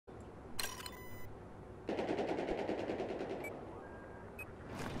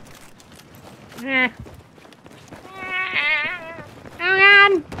on.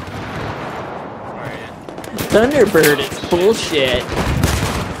 Thunderbird is bullshit.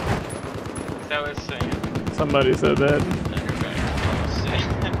 That was saying. Somebody said that.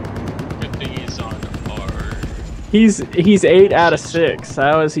 Good thing he's on hard. He's 8 out of 6.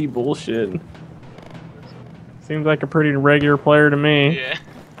 How is he bullshit? Seems like a pretty regular player to me. Yeah.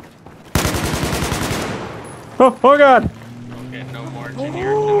 Oh god! Okay, no more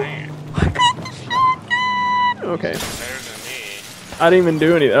engineer tonight. Okay. Better than me. I didn't even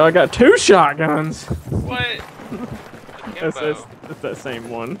do anything. I got 2 shotguns. What? That's that same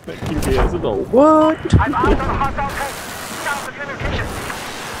one that QB has. What?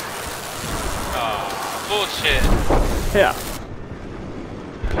 Oh, bullshit. Yeah.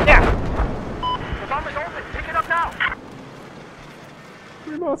 Yeah. The bomb is open. Pick it up now.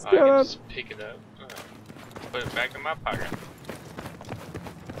 We must I get can it. just pick it up. Put it back in my pocket.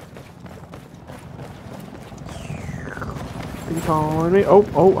 Are you calling me?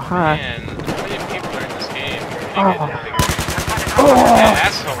 Oh, hi. Man, how many people are in this game? Oh.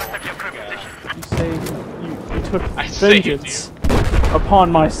 Asshole. You say you took I saved vengeance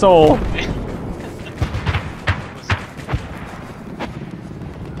upon my soul.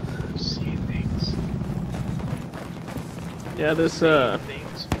 See things. Yeah, this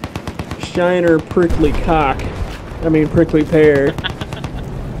Things. Shiner prickly cock. I mean prickly pear.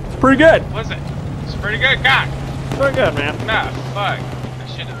 It's pretty good. Was it? It's pretty good, cock. Pretty good, man. Nah, fuck. I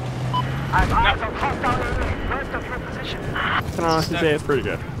should have. Can honestly say it's pretty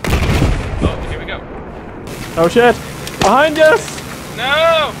good. Oh, here we go. Oh shit! Behind us!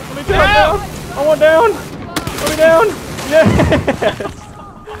 No! Let me down! I want down! Let me down! Yes!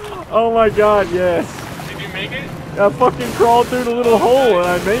 Oh my god, yes! Did you make it? I fucking crawled through the little hole and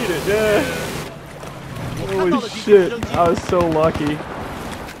I made it, yeah! Holy shit, I was so lucky.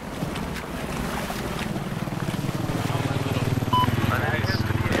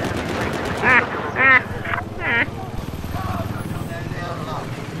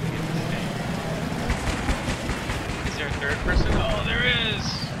 Is there a third person? Oh, there is!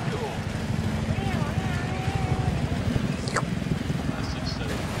 Cool. This looks so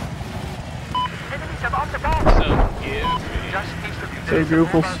goofy. So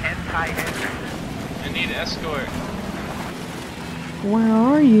goofles. I need escort. Where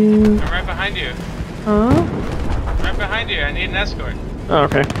are you? I'm right behind you. Huh? Right behind you. I need an escort. Oh,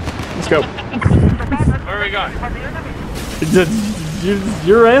 okay. Let's go. Where are we going?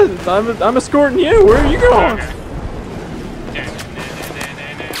 You're in. I'm escorting you. Where are you going? Okay.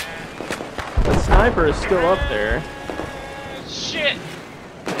 The sniper is still up there. Shit!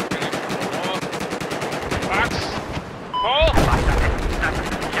 Box! Hole!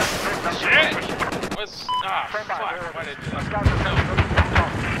 Shit! What's... Ah, fuck. Why did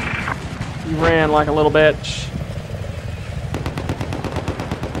You ran like a little bitch.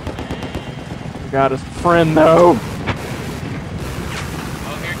 Got his friend though. Oh,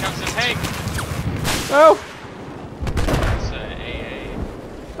 here comes the tank! Oh! It's AA.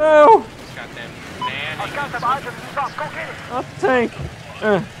 No! It's got them man. Not the tank.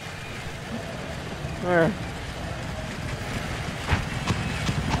 There. Nowhere.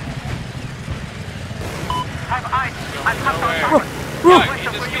 Yeah, he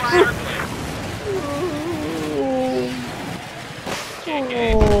just keeps circling. JK.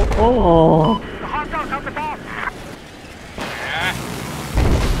 Oh. Yeah.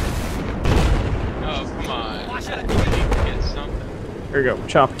 Oh, come on. Get something. Here we go.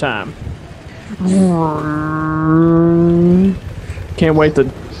 Chop time. Can't wait to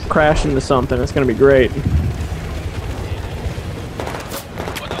crash into something. It's gonna be great. What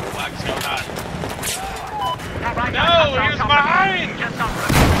the fuck's going on? No, he was behind!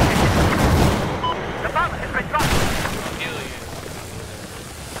 I'll heal you.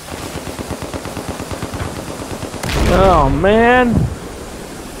 Oh man.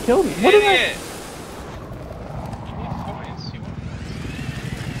 Killed me. What did I? Idiot! You need points. You want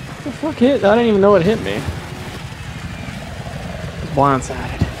What the fuck hit? I didn't even know it hit me.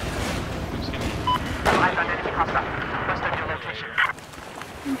 Blindsided.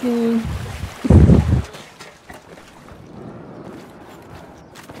 Okay.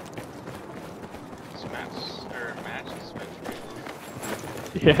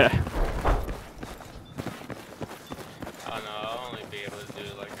 Yeah. Oh no, I'll only be able to do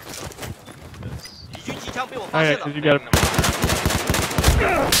like this. Alright, cause you gotta.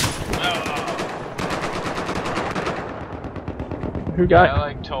 Who I got?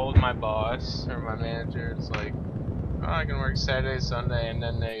 like told my boss or my manager, it's like, I can work Saturday, Sunday, and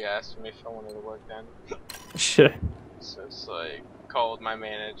then they asked me if I wanted to work then. Shit. So it's like, called my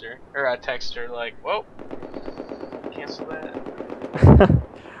manager, or I texted her like, whoa, cancel that.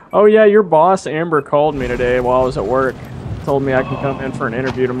 Oh yeah, your boss Amber called me today while I was at work. Told me I can come in for an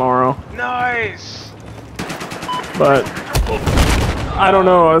interview tomorrow. Nice! But I don't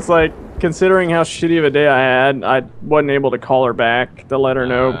know. It's like, considering how shitty of a day I had, I wasn't able to call her back to let her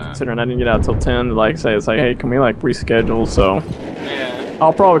know. Considering I didn't get out till 10 to like say, it's like, hey, can we like reschedule? So Yeah.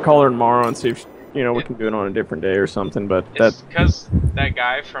 I'll probably call her tomorrow and see if we can do it on a different day or something. But It's because that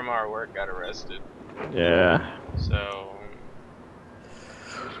guy from our work got arrested. Yeah. So.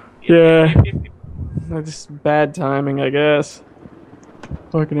 Yeah. Just bad timing, I guess.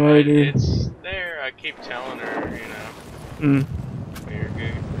 Fucking But dude. it's there. I keep telling her, you know. You're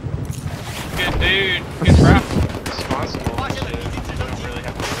good. Good dude. Good route. Responsible. And shit. You don't really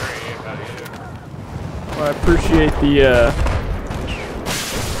have to worry about it. Well, I appreciate the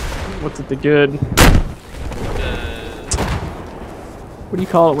what's it? The good. What do you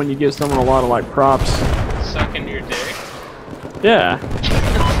call it when you give someone a lot of like props? Sucking your dick. Yeah.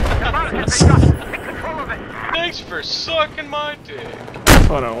 Thanks for sucking my dick. That's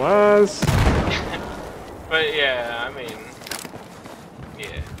what it was. But yeah, I mean,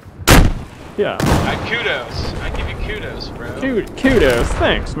 yeah. Yeah. Kudos. I give you kudos, bro. Kudos.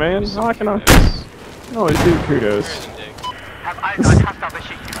 Thanks, man. I can always do kudos. Have eyes on hostile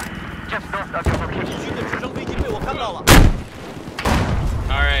machine. Just north of your location.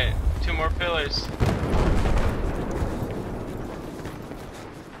 Alright, 2 more pillars.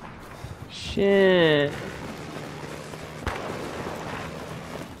 Shit.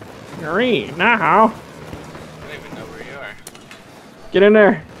 Green now. I don't even know where you are. Get in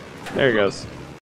there. There he goes.